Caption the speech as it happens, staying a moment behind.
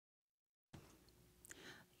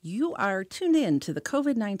You are tuned in to the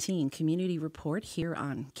COVID-19 Community Report here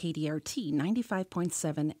on KDRT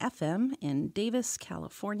 95.7 FM in Davis,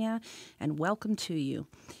 California, and welcome to you.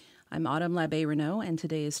 I'm Autumn Labé-Renault, and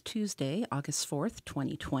today is Tuesday, August 4th,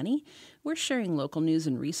 2020. We're sharing local news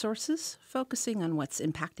and resources, focusing on what's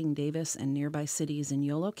impacting Davis and nearby cities in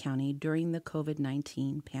Yolo County during the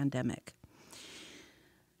COVID-19 pandemic.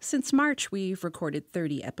 Since March, we've recorded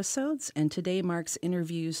 30 episodes, and today marks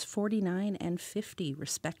interviews 49 and 50,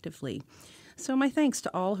 respectively. So my thanks to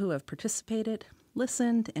all who have participated,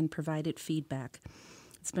 listened, and provided feedback.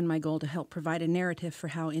 It's been my goal to help provide a narrative for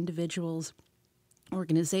how individuals,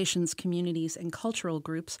 organizations, communities, and cultural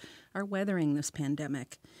groups are weathering this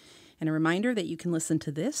pandemic. And a reminder that you can listen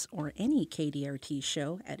to this or any KDRT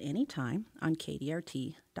show at any time on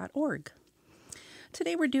kdrt.org.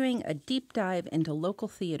 Today we're doing a deep dive into local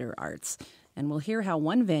theater arts, and we'll hear how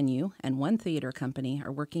one venue and one theater company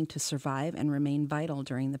are working to survive and remain vital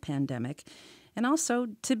during the pandemic, and also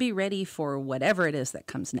to be ready for whatever it is that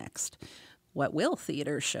comes next. What will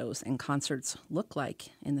theater shows and concerts look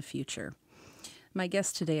like in the future? My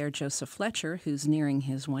guests today are Joseph Fletcher, who's nearing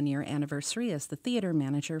his one-year anniversary as the theater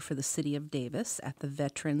manager for the City of Davis at the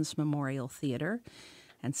Veterans Memorial Theater,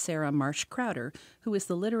 and Sarah Marsh Crowder, who is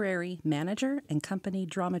the literary manager and company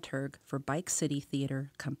dramaturg for Bike City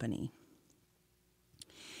Theater Company.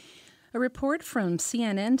 A report from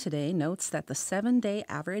CNN today notes that the 7-day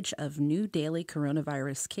average of new daily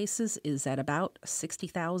coronavirus cases is at about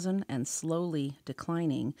 60,000 and slowly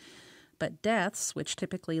declining. But deaths, which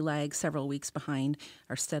typically lag several weeks behind,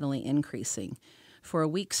 are steadily increasing. For a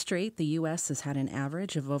week straight, the U.S. has had an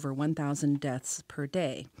average of over 1,000 deaths per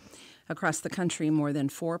day. Across the country, more than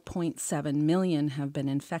 4.7 million have been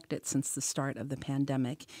infected since the start of the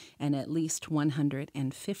pandemic, and at least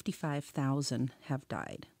 155,000 have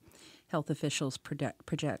died. Health officials project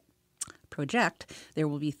there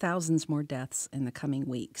will be thousands more deaths in the coming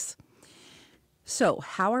weeks. So,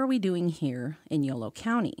 how are we doing here in Yolo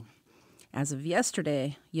County? As of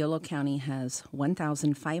yesterday, Yolo County has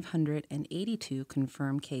 1,582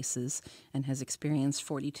 confirmed cases and has experienced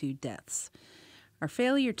 42 deaths. Our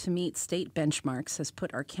failure to meet state benchmarks has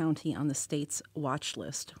put our county on the state's watch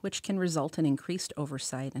list, which can result in increased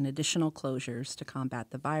oversight and additional closures to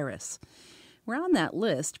combat the virus. We're on that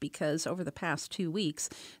list because over the past 2 weeks,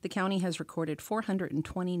 the county has recorded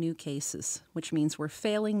 420 new cases, which means we're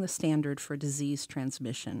failing the standard for disease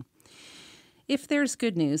transmission. If there's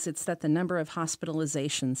good news, it's that the number of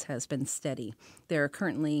hospitalizations has been steady. There are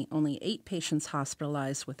currently only 8 patients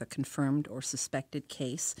hospitalized with a confirmed or suspected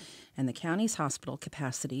case, and the county's hospital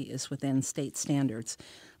capacity is within state standards.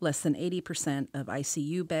 Less than 80% of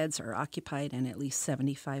ICU beds are occupied, and at least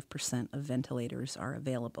 75% of ventilators are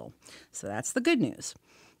available. So that's the good news.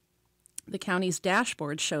 The county's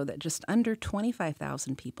dashboards show that just under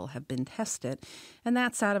 25,000 people have been tested, and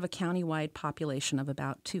that's out of a countywide population of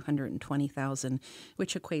about 220,000,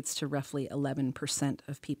 which equates to roughly 11%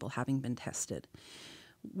 of people having been tested.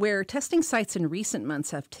 Where testing sites in recent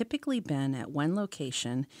months have typically been at one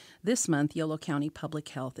location, this month Yolo County Public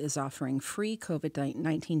Health is offering free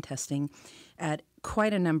COVID-19 testing at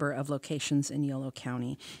quite a number of locations in Yolo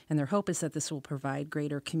County, and their hope is that this will provide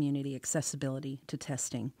greater community accessibility to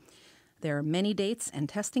testing. There are many dates and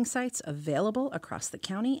testing sites available across the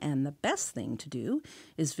county, and the best thing to do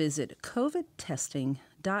is visit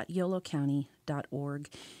covidtesting.yolocounty.org,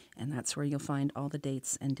 and that's where you'll find all the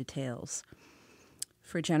dates and details.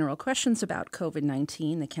 For general questions about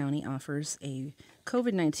COVID-19, the county offers a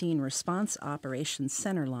COVID-19 Response Operations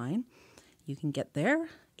Center line. You can get there,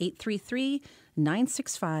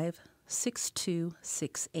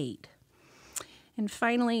 833-965-6268. And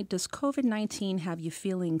finally, does COVID-19 have you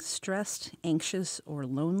feeling stressed, anxious, or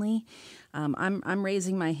lonely? I'm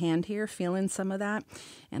raising my hand here, feeling some of that,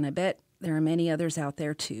 and I bet there are many others out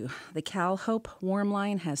there too. The Cal Hope Warm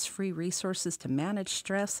Line has free resources to manage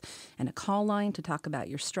stress and a call line to talk about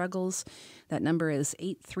your struggles. That number is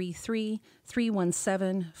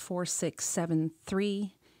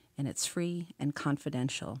 833-317-4673, and it's free and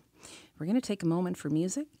confidential. We're going to take a moment for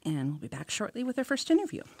music, and we'll be back shortly with our first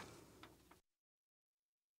interview.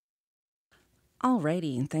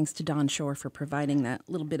 Alrighty, and thanks to Don Shore for providing that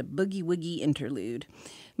little bit of boogie-woogie interlude.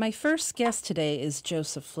 My first guest today is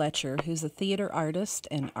Joseph Fletcher, who's a theater artist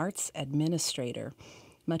and arts administrator.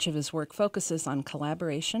 Much of his work focuses on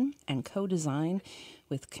collaboration and co-design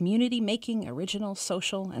with community-making original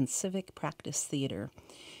social and civic practice theater.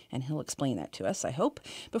 And he'll explain that to us, I hope.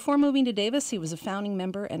 Before moving to Davis, he was a founding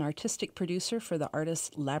member and artistic producer for the Artists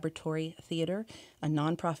Laboratory Theater, a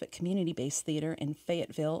nonprofit community-based theater in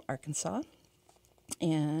Fayetteville, Arkansas.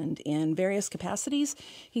 And in various capacities,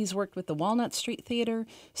 he's worked with the Walnut Street Theater,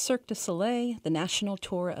 Cirque du Soleil, the National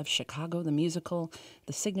Tour of Chicago the Musical,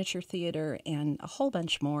 the Signature Theater, and a whole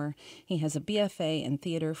bunch more. He has a BFA in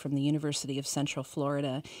theater from the University of Central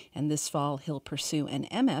Florida, and this fall he'll pursue an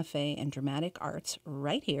MFA in dramatic arts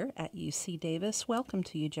right here at UC Davis. Welcome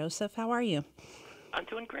to you, Joseph. How are you? I'm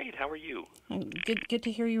doing great. How are you? Good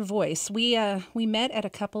to hear your voice. We met at a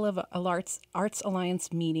couple of Arts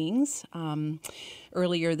Alliance meetings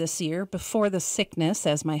earlier this year, before the sickness,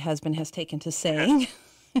 as my husband has taken to saying.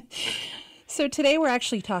 So today we're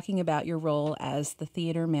actually talking about your role as the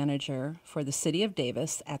theater manager for the City of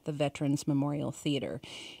Davis at the Veterans Memorial Theater.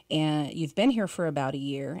 And you've been here for about a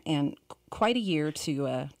year, and quite a year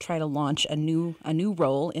to try to launch a new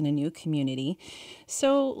role in a new community.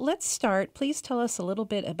 So let's start. Please tell us a little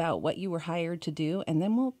bit about what you were hired to do, and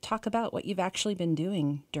then we'll talk about what you've actually been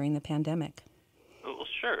doing during the pandemic. Well,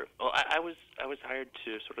 sure. Well, I was hired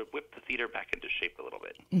to sort of whip the theater back into shape a little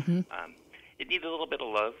bit. Mm-hmm. It needed a little bit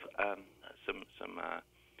of love, a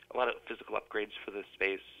lot of physical upgrades for the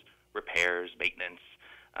space, repairs, maintenance,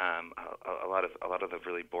 a lot of the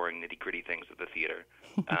really boring nitty gritty things of the theater.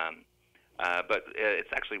 But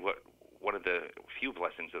it's actually one of the few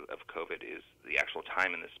blessings of COVID is the actual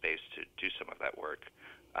time in the space to do some of that work.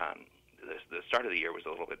 The start of the year was a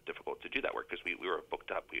little bit difficult to do that work because we were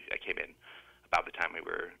booked up. I came in about the time we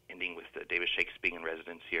were ending with the Davis Shakes being in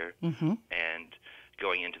residence here, mm-hmm. and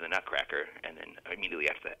going into the Nutcracker, and then immediately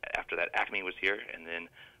after that, Acme was here, and then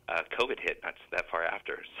COVID hit not that far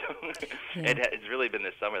after. So yeah. It's really been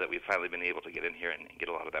this summer that we've finally been able to get in here and get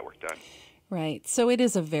a lot of that work done. Right. So it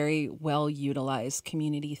is a very well-utilized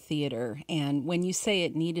community theater, and when you say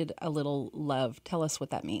it needed a little love, tell us what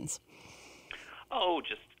that means. Oh,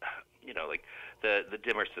 just, like the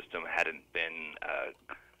dimmer system hadn't been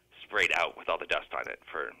sprayed out with all the dust on it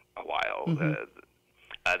for a while. Mm-hmm.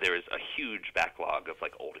 There is a huge backlog of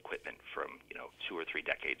old equipment from 2 or 3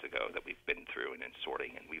 decades ago that we've been through and in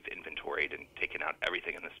sorting, and we've inventoried and taken out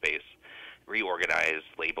everything in the space, reorganized,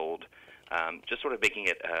 labeled, just sort of making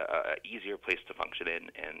it a easier place to function in,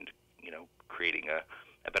 and creating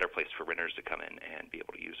a better place for renters to come in and be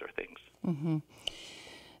able to use our things. Mm-hmm.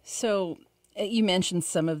 So you mentioned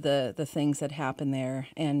some of the things that happened there,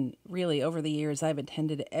 and really over the years I've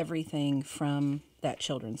attended everything from that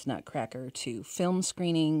children's Nutcracker to film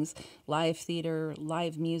screenings, live theater,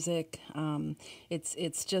 live music.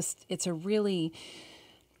 It's a really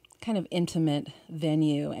kind of intimate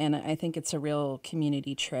venue, and I think it's a real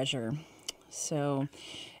community treasure. So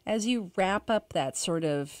as you wrap up that sort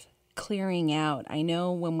of clearing out, I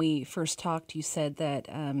know when we first talked you said that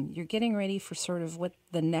you're getting ready for sort of what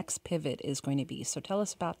the next pivot is going to be. So tell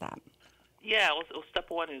us about that. Yeah, well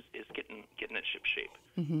step one is getting it ship shape.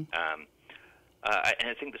 Mm-hmm. And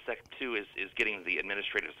I think the second, too, is getting the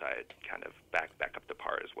administrative side kind of back up to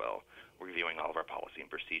par as well. We're reviewing all of our policy and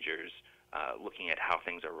procedures, looking at how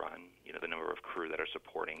things are run, the number of crew that are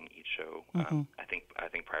supporting each show. Mm-hmm. I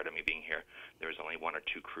think prior to me being here, there was only 1 or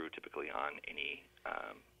 2 crew typically on any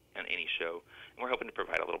show, and we're hoping to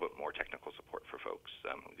provide a little bit more technical support for folks.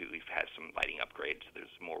 We've had some lighting upgrades, so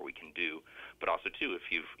there's more we can do. But also, too, if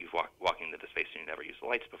you've walked into the space and you've never used the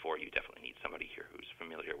lights before, you definitely need somebody here who's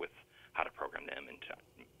familiar with how to program them and to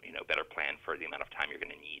better plan for the amount of time you're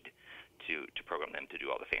going to need to program them to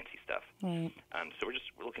do all the fancy stuff. Right. So we're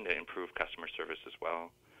looking to improve customer service as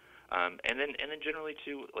well, and then generally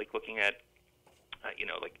too, looking at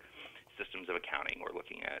systems of accounting. We're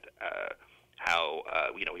looking at how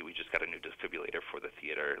we just got a new defibrillator for the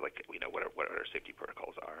theater. What our safety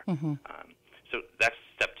protocols are. Mm-hmm. So that's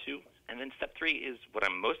step 2, and then step 3 is what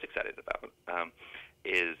I'm most excited about.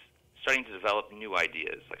 Is starting to develop new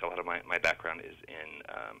ideas. A lot of my background is in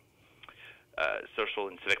social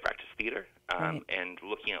and civic practice theater, right. And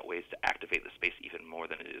looking at ways to activate the space even more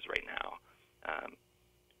than it is right now,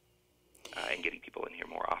 and getting people in here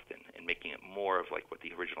more often, and making it more of what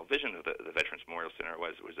the original vision of the Veterans Memorial Center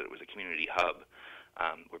was that it was a community hub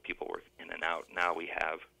where people were in and out. Now we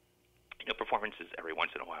have performances every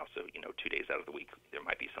once in a while, so 2 days out of the week there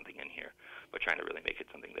might be something in here, but trying to really make it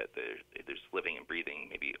something that there's living and breathing,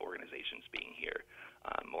 maybe organizations being here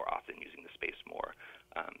more often, using the space more,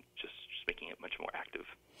 just making it much more active.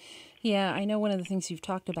 Yeah, I know one of the things you've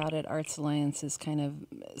talked about at Arts Alliance is kind of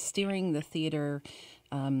steering the theater.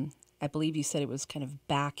 I believe you said it was kind of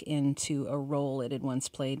back into a role it had once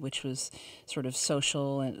played, which was sort of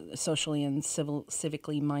socially and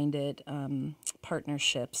civically minded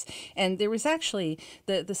partnerships. And there was actually,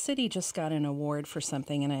 the city just got an award for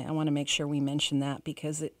something, and I want to make sure we mention that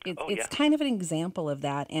because it's kind of an example of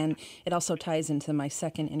that. And it also ties into my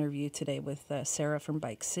second interview today with Sarah from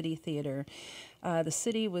Bike City Theater. The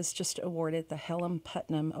city was just awarded the Helen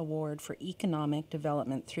Putnam Award for Economic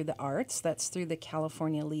Development through the Arts. That's through the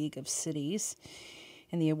California League of Cities.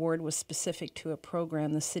 And the award was specific to a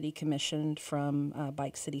program the city commissioned from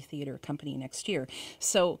Bike City Theater Company next year.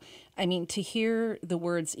 So, I mean, to hear the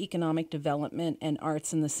words economic development and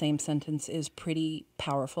arts in the same sentence is pretty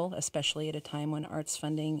powerful, especially at a time when arts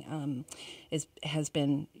funding has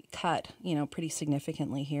been cut, pretty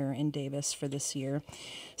significantly here in Davis for this year.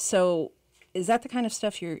 So, is that the kind of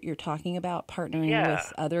stuff you're talking about, partnering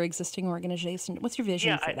with other existing organizations? What's your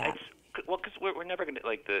vision for that? Well, because we're never going to,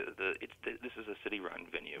 this is a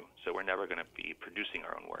city-run venue, so we're never going to be producing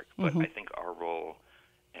our own work. But I think our role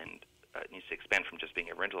needs to expand from just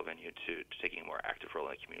being a rental venue to taking a more active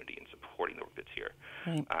role in the community and supporting the work that's here.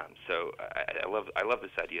 Right. So I love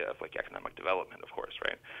this idea of economic development, of course,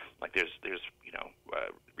 right? There's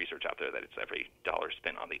research out there that it's every dollar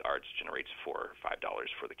spent on the arts generates $4 or $5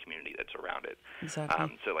 for the community that's around it.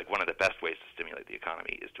 Exactly. So one of the best ways to stimulate the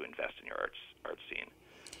economy is to invest in your arts scene.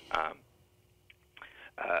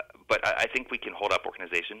 But I think we can hold up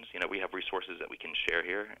organizations. We have resources that we can share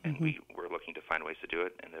here, and we're looking to find ways to do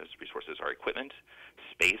it. And those resources are equipment,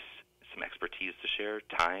 space, some expertise to share,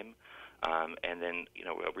 time, and then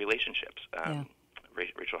relationships.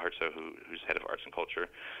 Rachel Hartsoe, who's head of arts and culture,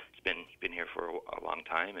 has been here for a long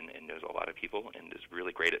time and knows a lot of people and is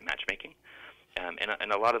really great at matchmaking.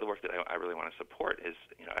 And a lot of the work that I really want to support is,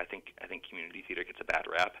 I think community theater gets a bad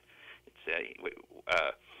rap. It's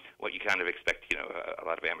what you kind of expect, a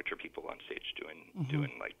lot of amateur people on stage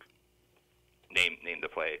doing name the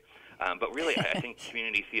play. But really, I think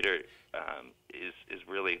community theater is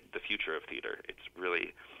really the future of theater. It's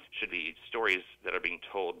really should be stories that are being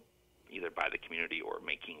told either by the community or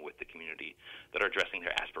making with the community that are addressing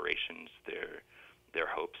their aspirations, their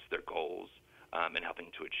hopes, their goals, and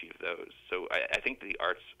helping to achieve those. So I think the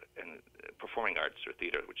arts and performing arts or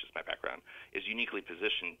theater, which is my background, is uniquely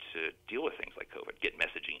positioned to deal with things like COVID, get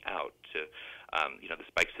messaging out to,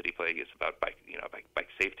 this Bike City play is about bike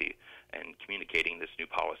safety and communicating this new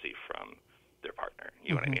policy from their partner.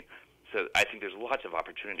 You know what I mean? So I think there's lots of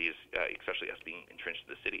opportunities, especially us being entrenched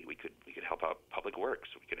in the city. We could help out public works.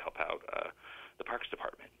 We could help out the parks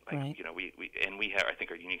department. Right. We have, I think,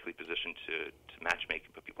 are uniquely positioned to matchmake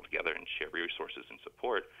and put people together and share resources and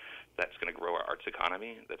support. That's going to grow our arts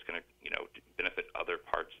economy. That's going to benefit other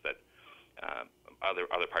parts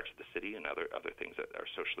other parts of the city and other things that are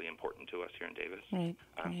socially important to us here in Davis. Right.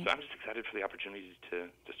 So I'm just excited for the opportunities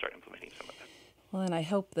to start implementing some of that. Well, and I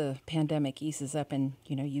hope the pandemic eases up and,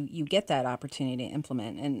 you get that opportunity to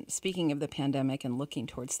implement. And speaking of the pandemic and looking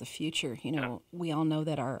towards the future, we all know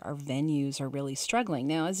that our venues are really struggling.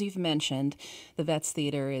 Now, as you've mentioned, the Vets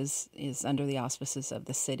Theater is under the auspices of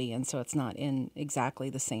the city, and so it's not in exactly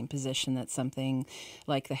the same position that something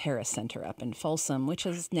like the Harris Center up in Folsom, which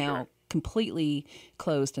is now completely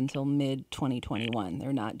closed until mid-2021.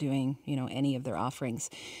 They're not doing, any of their offerings.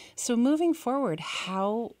 So moving forward,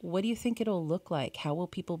 what do you think it'll look like? How will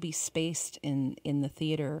people be spaced in the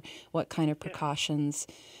theater? What kind of precautions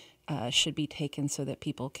should be taken so that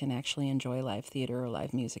people can actually enjoy live theater or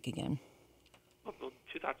live music again? Well,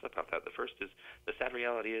 two thoughts about that. The first is the sad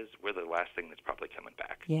reality is we're the last thing that's probably coming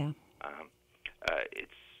back. Yeah.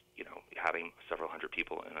 It's, having several hundred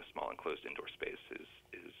people in a small enclosed indoor space is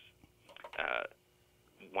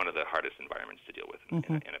one of the hardest environments to deal with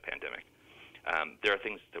in a pandemic. There are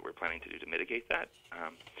things that we're planning to do to mitigate that.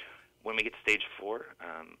 When we get to stage 4,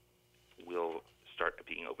 we'll start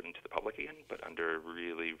being open to the public again, but under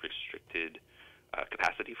really restricted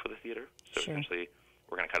capacity for the theater. So essentially,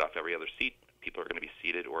 we're going to cut off every other seat. People are going to be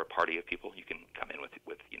seated, or a party of people. You can come in with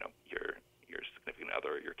your significant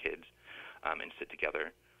other or your kids and sit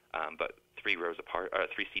together. But 3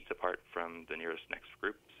 seats apart from the nearest next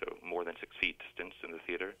group, so more than 6 feet distance in the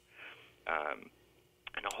theater,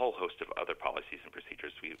 and a whole host of other policies and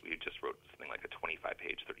procedures. We just wrote something like a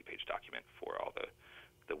 25-page, 30-page document for all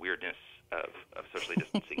the weirdness of socially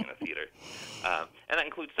distancing in a theater, and that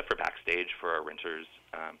includes stuff for backstage for our renters.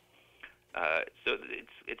 So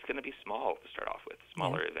it's going to be small to start off with,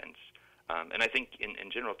 smaller events, and I think in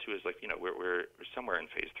general too is we're somewhere in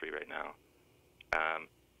phase 3 right now.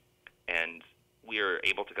 And we are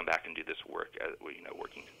able to come back and do this work,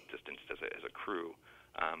 working distanced as a crew.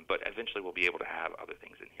 But eventually we'll be able to have other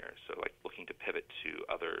things in here. So looking to pivot to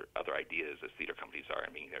other ideas as theater companies are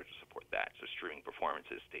and being there to support that. So streaming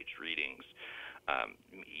performances, staged readings,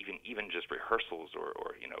 even just rehearsals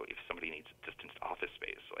or if somebody needs distanced office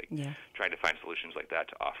space, trying to find solutions like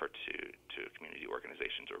that to offer to community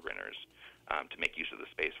organizations or renters to make use of the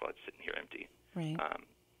space while it's sitting here empty. Right.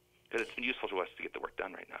 because it's been useful to us to get the work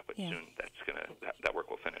done right now, but soon that work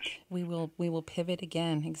will finish. We will pivot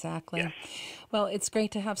again, exactly. Yes. Well, it's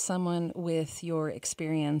great to have someone with your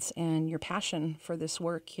experience and your passion for this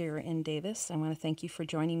work here in Davis. I want to thank you for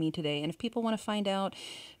joining me today. And if people want to find out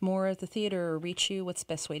more at the theater or reach you, what's the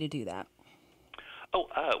best way to do that? Oh,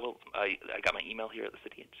 well, I got my email here at the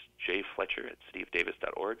city. It's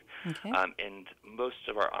jfletcher@cityofdavis.org. Okay. And most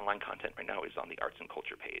of our online content right now is on the Arts and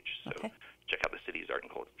Culture page. So check out the city's Art and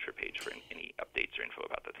Culture page for any updates or info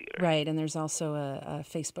about the theater. Right, and there's also a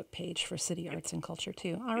Facebook page for City Arts and Culture,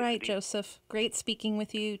 too. All right, Joseph, great speaking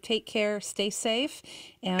with you. Take care, stay safe,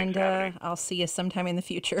 and I'll see you sometime in the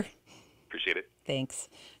future. Appreciate it. Thanks.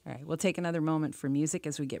 All right, we'll take another moment for music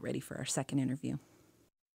as we get ready for our second interview.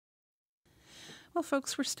 Well,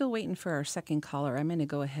 folks, we're still waiting for our second caller. I'm going to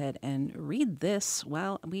go ahead and read this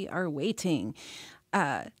while we are waiting.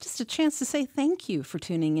 Just a chance to say thank you for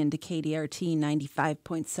tuning in to KDRT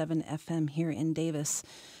 95.7 FM here in Davis,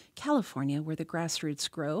 California, where the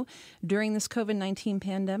grassroots grow. During this COVID-19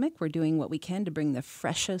 pandemic, we're doing what we can to bring the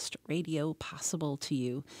freshest radio possible to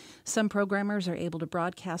you. Some programmers are able to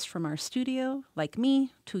broadcast from our studio, like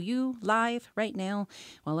me, to you, live, right now,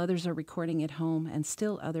 while others are recording at home, and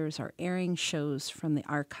still others are airing shows from the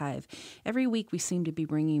archive. Every week, we seem to be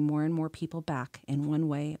bringing more and more people back in one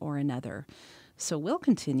way or another. So we'll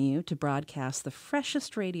continue to broadcast the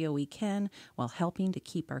freshest radio we can while helping to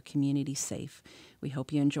keep our community safe. We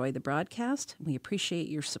hope you enjoy the broadcast. We appreciate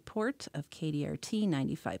your support of KDRT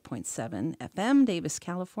 95.7 FM, Davis,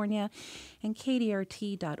 California, and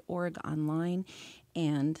KDRT.org online.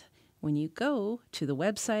 And when you go to the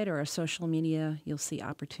website or our social media, you'll see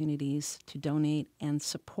opportunities to donate and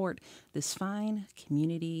support this fine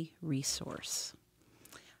community resource.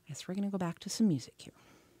 I guess we're going to go back to some music here.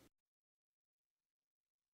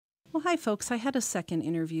 Well, hi, folks. I had a second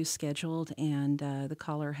interview scheduled, and the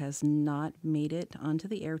caller has not made it onto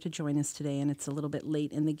the air to join us today, and it's a little bit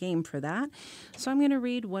late in the game for that. So I'm going to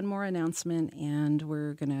read one more announcement, and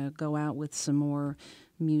we're going to go out with some more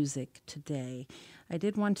music today. I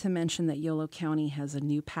did want to mention that Yolo County has a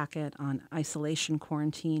new packet on isolation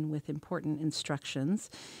quarantine with important instructions.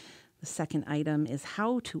 The second item is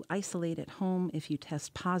how to isolate at home if you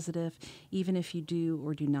test positive, even if you do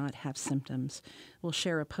or do not have symptoms. We'll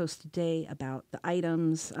share a post today about the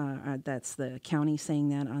items. That's the county saying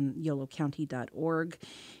that on yolocounty.org.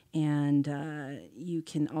 And you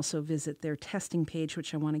can also visit their testing page,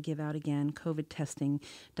 which I want to give out again,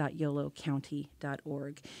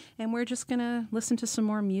 covidtesting.yolocounty.org. And we're just going to listen to some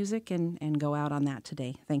more music and go out on that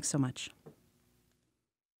today. Thanks so much.